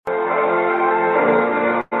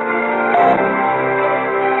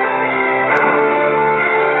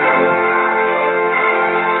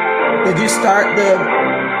start the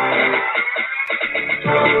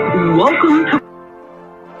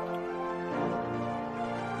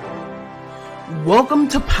Welcome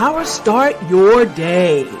to Power Start Your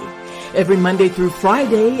Day. Every Monday through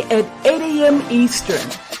Friday at 8 a.m. Eastern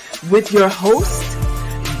with your host,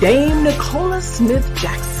 Dame Nicola Smith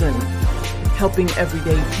Jackson, helping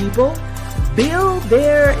everyday people build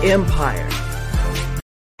their empire.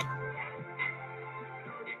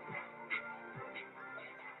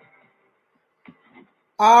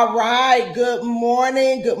 All right. Good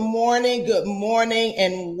morning,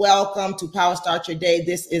 and welcome to Power Start Your Day.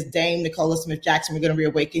 This is Dame Nicola Smith Jackson. We're going to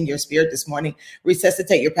reawaken your spirit this morning,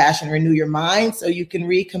 resuscitate your passion, renew your mind so you can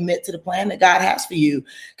recommit to the plan that God has for you,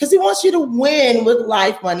 because he wants you to win with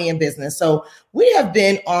life, money, and business. So we have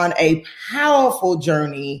been on a powerful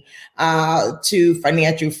journey to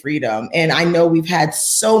financial freedom. And I know we've had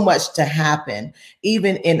so much to happen,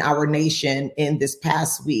 even in our nation in this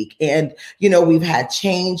past week. And, we've had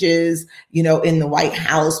changes, in the White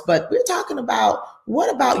House, but we're talking about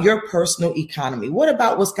what about your personal economy? What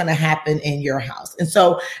about what's going to happen in your house? And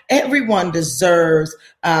so everyone deserves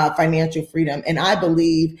financial freedom. And I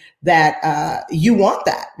believe that you want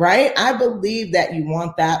that, right? I believe that you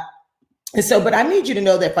want that. And so, but I need you to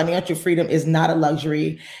know that financial freedom is not a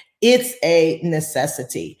luxury. It's a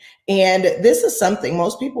necessity. And this is something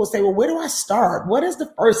most people will say, well, where do I start? What is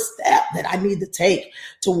the first step that I need to take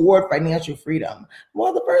toward financial freedom?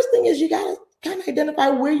 Well, the first thing is you got to kind of identify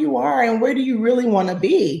where you are and where do you really want to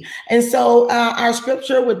be. And so our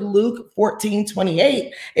scripture with Luke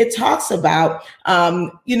 14:28, it talks about,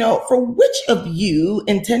 for which of you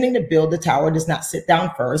intending to build the tower does not sit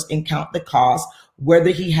down first and count the cost,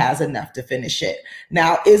 whether he has enough to finish it.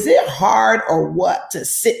 Now, is it hard or what to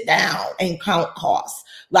sit down and count costs?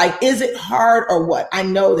 Like, is it hard or what? I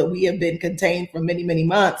know that we have been contained for many, many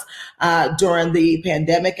months during the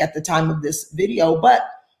pandemic at the time of this video. But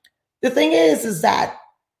the thing is that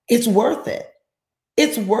it's worth it.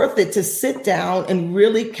 It's worth it to sit down and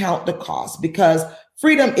really count the cost, because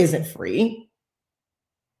freedom isn't free.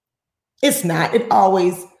 It's not.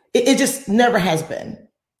 It just never has been.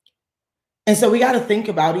 And so we got to think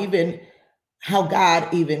about even how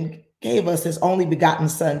God even gave us his only begotten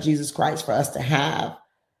son, Jesus Christ, for us to have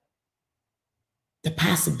the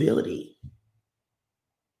possibility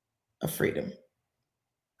of freedom.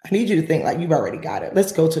 I need you to think like you've already got it.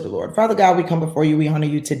 Let's go to the Lord. Father God, we come before you. We honor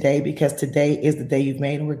you today because today is the day you've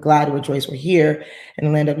made, and we're glad and rejoice we're here in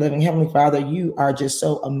the land of living. Heavenly Father, you are just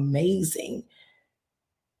so amazing.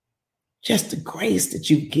 Just the grace that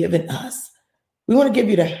you've given us. We want to give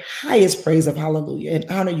you the highest praise of hallelujah and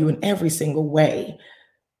honor you in every single way.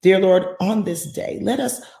 Dear Lord, on this day, let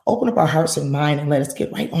us open up our hearts and mind and let us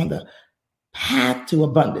get right on the path to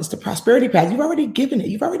abundance, the prosperity path. You've already given it.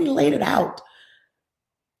 You've already laid it out.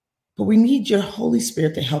 But we need your Holy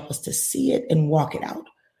Spirit to help us to see it and walk it out.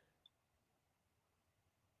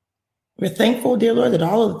 We're thankful, dear Lord, that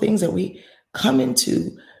all of the things that we come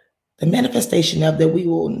into the manifestation of, that we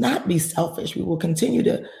will not be selfish. We will continue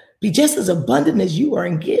to be just as abundant as you are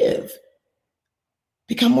and give.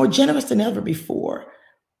 Become more generous than ever before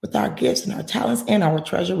with our gifts and our talents and our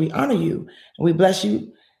treasure. We honor you and we bless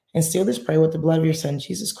you and seal this prayer with the blood of your son,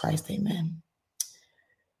 Jesus Christ. Amen.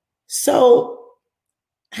 So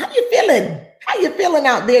how you feeling? How you feeling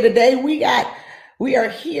out there today? We are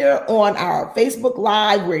here on our Facebook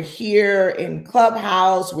Live. We're here in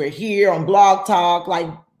Clubhouse. We're here on Blog Talk.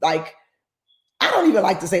 Like I don't even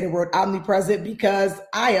like to say the word omnipresent, because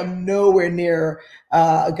I am nowhere near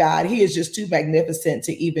God. He is just too magnificent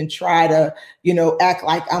to even try to, act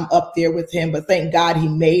like I'm up there with him. But thank God he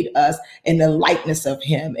made us in the likeness of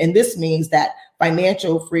him. And this means that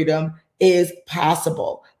financial freedom is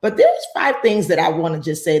possible. But there's 5 things that I want to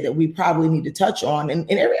just say that we probably need to touch on. And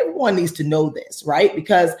everyone needs to know this, right?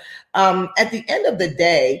 Because at the end of the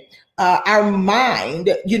day, our mind,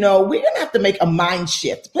 we're going to have to make a mind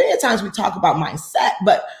shift. Plenty of times we talk about mindset,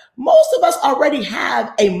 but most of us already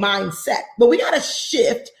have a mindset, but we got to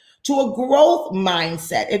shift to a growth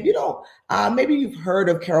mindset. If you don't, maybe you've heard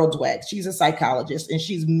of Carol Dweck. She's a psychologist and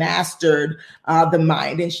she's mastered the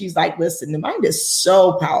mind. And she's like, listen, the mind is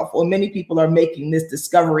so powerful. And many people are making this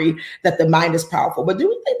discovery that the mind is powerful. But do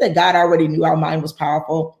we think that God already knew our mind was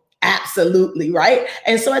powerful? Absolutely, right?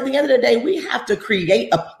 And so at the end of the day, we have to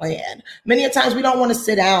create a plan. Many a times we don't want to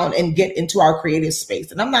sit down and get into our creative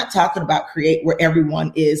space. And I'm not talking about create where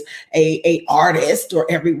everyone is a artist or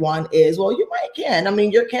everyone is, well, you might can. I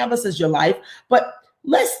mean, your canvas is your life, but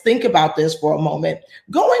let's think about this for a moment.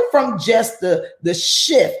 Going from just the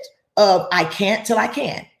shift of I can't till I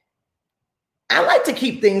can. I like to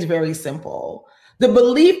keep things very simple. The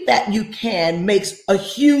belief that you can makes a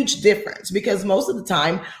huge difference, because most of the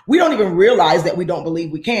time we don't even realize that we don't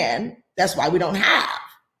believe we can. That's why we don't have.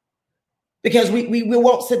 Because we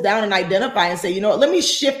won't sit down and identify and say, you know what, let me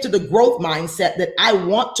shift to the growth mindset that I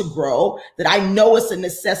want to grow, that I know it's a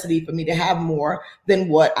necessity for me to have more than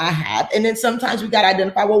what I have. And then sometimes we got to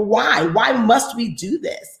identify, well, why? Why must we do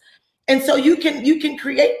this? And so you can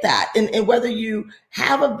create that. And whether you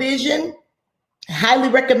have a vision, highly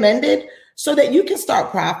recommended, so that you can start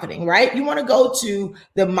profiting, right? You want to go to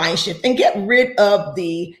the mind shift and get rid of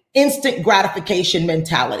the instant gratification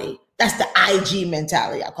mentality. That's the IG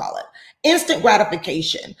mentality, I call it. Instant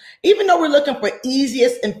gratification. Even though we're looking for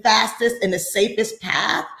easiest and fastest and the safest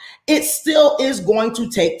path, it still is going to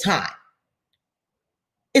take time.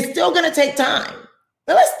 It's still going to take time.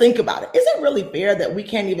 Now let's think about it. Is it really fair that we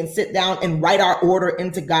can't even sit down and write our order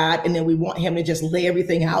into God, and then we want him to just lay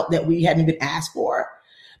everything out that we hadn't even asked for,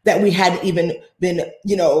 that we hadn't even been,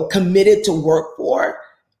 committed to work for,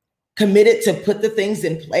 committed to put the things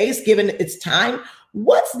in place, given its time?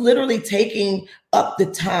 What's literally taking up the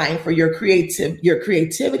time for your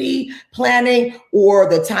creativity, planning, or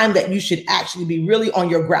the time that you should actually be really on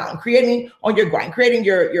your ground, creating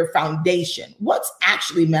your foundation? What's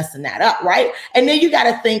actually messing that up, right? And then you got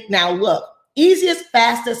to think now, look, easiest,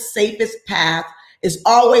 fastest, safest path is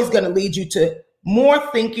always going to lead you to more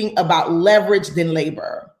thinking about leverage than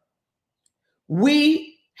labor.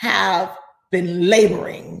 We have been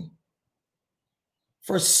laboring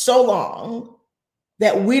for so long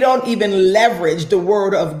that we don't even leverage the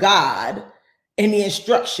word of God and the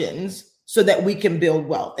instructions so that we can build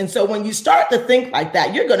wealth. And so when you start to think like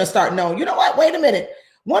that, you're going to start knowing, you know what, wait a minute.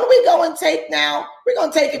 What are we going to take now? We're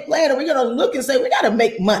going to take a plan and we're going to look and say, we got to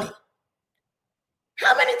make money.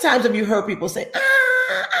 How many times have you heard people say,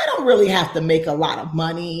 I don't really have to make a lot of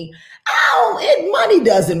money. Money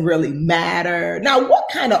doesn't really matter. Now, what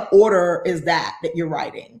kind of order is that you're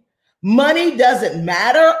writing? Money doesn't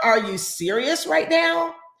matter. Are you serious right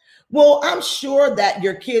now? Well, I'm sure that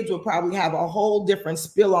your kids will probably have a whole different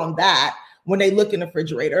spill on that when they look in the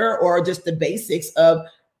refrigerator, or just the basics of,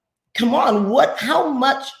 come on, how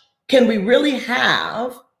much can we really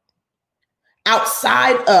have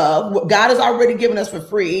outside of what God has already given us for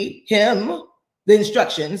free, the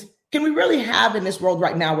instructions? Can we really have in this world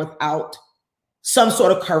right now without some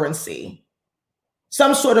sort of currency,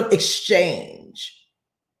 some sort of exchange?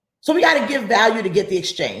 So we got to give value to get the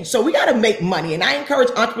exchange. So we got to make money. And I encourage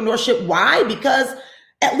entrepreneurship. Why? Because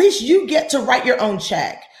at least you get to write your own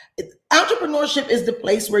check. Entrepreneurship is the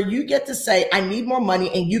place where you get to say, I need more money,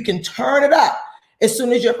 and you can turn it up as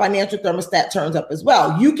soon as your financial thermostat turns up as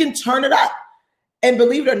well. You can turn it up. And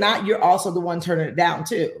believe it or not, you're also the one turning it down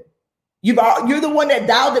too. You're the one that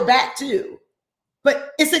dialed it back too.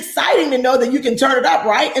 But it's exciting to know that you can turn it up,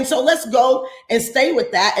 right? And so let's go and stay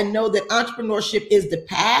with that and know that entrepreneurship is the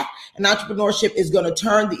path, and entrepreneurship is going to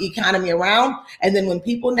turn the economy around. And then when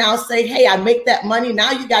people now say, hey, I make that money,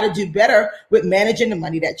 now you got to do better with managing the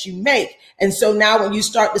money that you make. And so now when you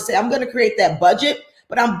start to say, I'm going to create that budget,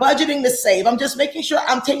 but I'm budgeting to save, I'm just making sure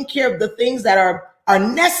I'm taking care of the things that are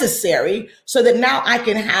necessary so that now I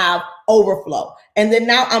can have overflow. And then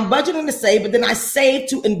now I'm budgeting to save, but then I save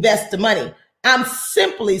to invest the money. I'm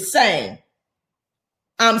simply saying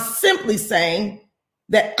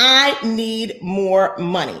that I need more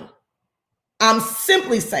money. I'm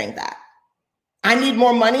simply saying that I need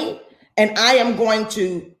more money, and I am going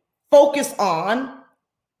to focus on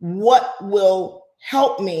what will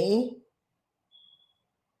help me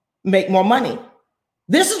make more money.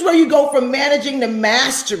 This is where you go from managing to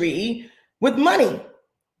mastery with money.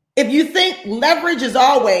 If you think leverage is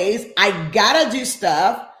always, I gotta do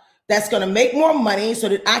stuff that's going to make more money so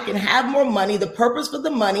that I can have more money. The purpose for the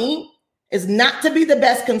money is not to be the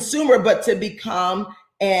best consumer, but to become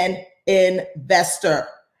an investor.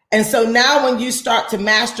 And so now when you start to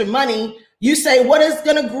master money, you say, what is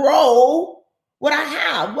going to grow what I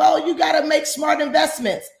have? Well, you got to make smart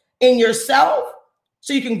investments in yourself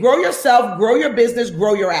so you can grow yourself, grow your business,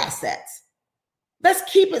 grow your assets. Let's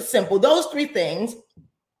keep it simple. Those three things.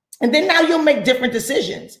 And then now you'll make different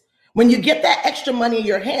decisions. When you get that extra money in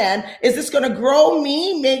your hand, is this going to grow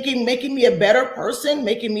me, making me a better person,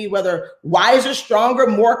 making me whether wiser, stronger,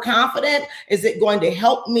 more confident? Is it going to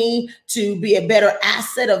help me to be a better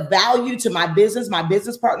asset of value to my business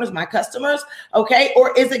partners, my customers? Okay.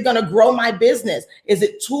 Or is it going to grow my business? Is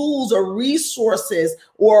it tools or resources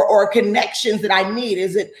or connections that I need?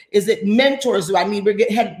 Is it mentors do I need? We're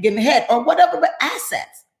getting ahead or whatever, but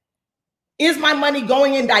assets. Is my money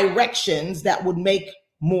going in directions that would make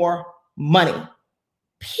more money?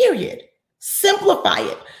 Period. Simplify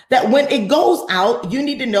it. That when it goes out, you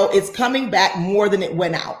need to know it's coming back more than it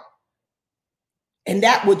went out. And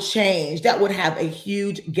that would change. That would have a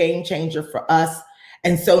huge game changer for us.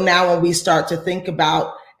 And so now when we start to think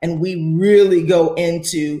about and we really go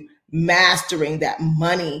into mastering that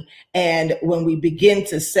money, and when we begin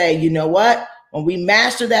to say, you know what, when we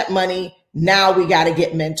master that money, now we got to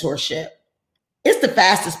get mentorship. It's the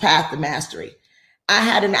fastest path to mastery. I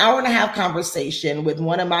had an 1.5-hour conversation with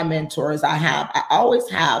one of my mentors. I always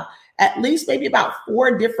have at least maybe about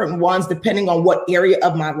 4 different ones, depending on what area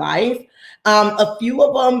of my life. A few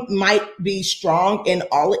of them might be strong in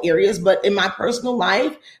all areas, but in my personal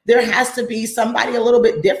life, there has to be somebody a little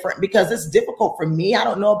bit different because it's difficult for me. I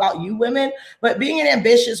don't know about you women, but being an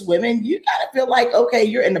ambitious woman, you got to feel like, okay,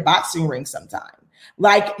 you're in the boxing ring sometime.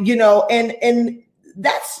 Like, you know, and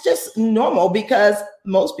that's just normal because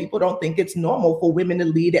most people don't think it's normal for women to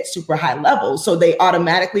lead at super high levels. So they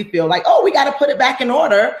automatically feel like, oh, we got to put it back in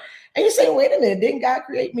order. And you say, wait a minute, didn't God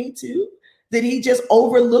create me too? Did he just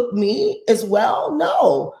overlook me as well?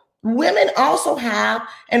 No. Women also have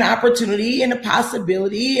an opportunity and a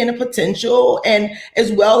possibility and a potential, and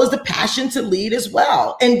as well as the passion to lead as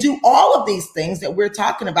well and do all of these things that we're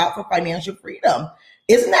talking about for financial freedom.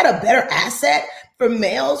 Isn't that a better asset for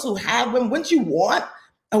males who have them? Wouldn't you want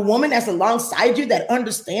a woman that's alongside you that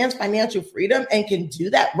understands financial freedom and can do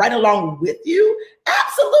that right along with you?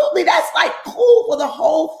 Absolutely. That's like cool for the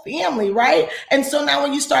whole family, right? And so now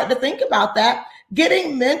when you start to think about that,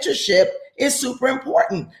 getting mentorship is super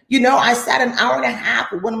important. You know, I sat an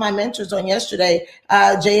 1.5 with one of my mentors on yesterday,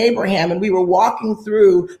 Jay Abraham, and we were walking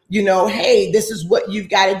through, you know, hey, this is what you've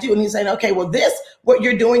got to do. And he's saying, okay, well, this, what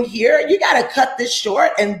you're doing here, you got to cut this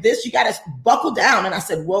short, and this, you got to buckle down. And I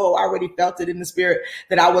said, whoa, I already felt it in the spirit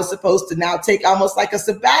that I was supposed to now take almost like a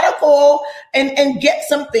sabbatical and get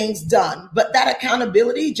some things done. But that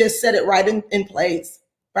accountability just set it right in place.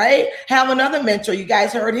 Right? Have another mentor. You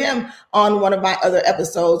guys heard him on one of my other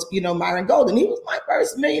episodes, you know, Myron Golden. He was my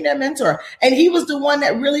first millionaire mentor. And he was the one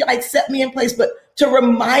that really like set me in place, but to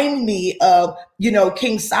remind me of, you know,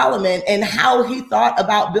 King Solomon and how he thought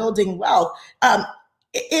about building wealth.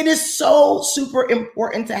 It is so super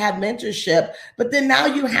important to have mentorship, but then now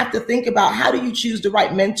you have to think about how do you choose the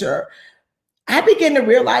right mentor? I began to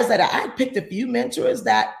realize that I picked a few mentors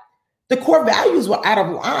that the core values were out of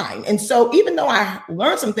line. And so even though I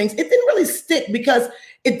learned some things, it didn't really stick because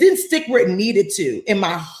it didn't stick where it needed to in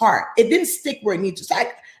my heart. It didn't stick where it needed to. So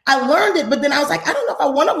I learned it, but then I was like, I don't know if I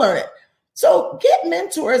want to learn it. So get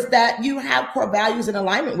mentors that you have core values in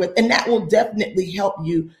alignment with, and that will definitely help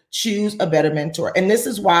you choose a better mentor. And this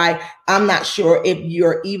is why I'm not sure if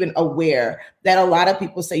you're even aware that a lot of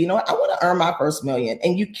people say, you know what, I want to earn my first million,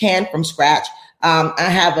 and you can from scratch. I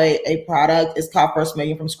have a product. It's called First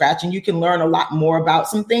Million from Scratch, and you can learn a lot more about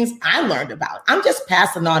some things I learned about. I'm just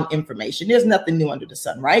passing on information. There's nothing new under the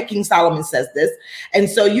sun, right? King Solomon says this. And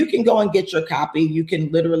so you can go and get your copy. You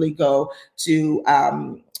can literally go to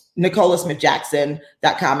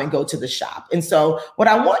NicolaSmithJackson.com and go to the shop. And so what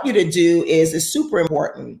I want you to do is super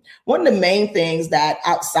important. One of the main things that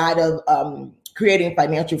outside of creating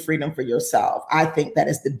financial freedom for yourself, I think that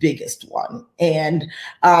is the biggest one. And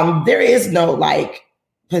there is no like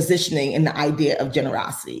positioning in the idea of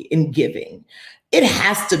generosity in giving. It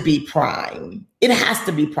has to be prime. It has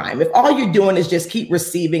to be prime. If all you're doing is just keep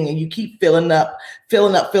receiving and you keep filling up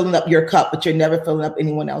your cup, but you're never filling up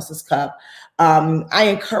anyone else's cup, I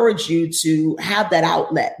encourage you to have that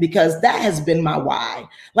outlet, because that has been my why.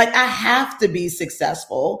 Like, I have to be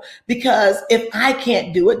successful, because if I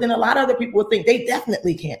can't do it, then a lot of other people will think they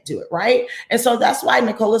definitely can't do it, right? And so that's why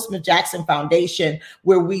Nicola Smith Jackson Foundation,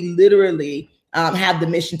 where we literally have the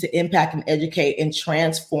mission to impact and educate and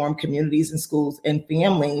transform communities and schools and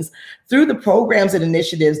families through the programs and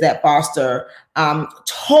initiatives that foster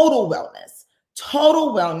total wellness.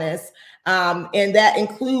 And that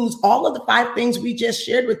includes all of the 5 things we just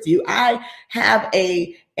shared with you. I have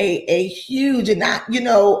a huge and not,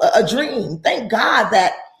 a dream. Thank God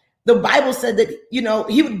that the Bible said that,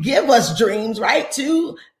 he would give us dreams, right?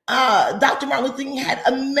 Too. Dr. Martin Luther King had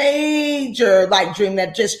a major dream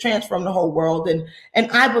that just transformed the whole world.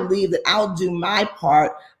 And I believe that I'll do my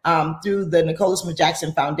part through the Nicola Smith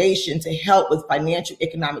Jackson Foundation to help with financial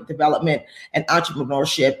economic development and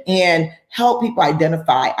entrepreneurship and help people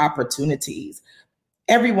identify opportunities.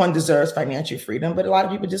 Everyone deserves financial freedom, but a lot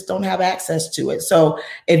of people just don't have access to it. So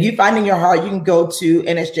if you find in your heart, you can go to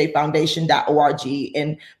nsjfoundation.org.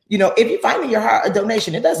 And, if you find in your heart a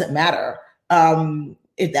donation, it doesn't matter.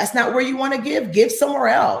 If that's not where you want to give somewhere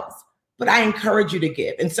else. But I encourage you to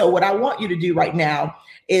give. And so what I want you to do right now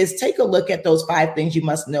is take a look at those 5 things you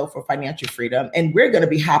must know for financial freedom. And we're going to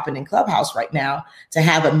be hopping in Clubhouse right now to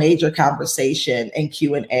have a major conversation and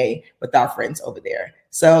Q&A with our friends over there.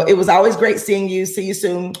 So it was always great seeing you. See you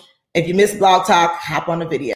soon. If you missed Blog Talk, hop on the video.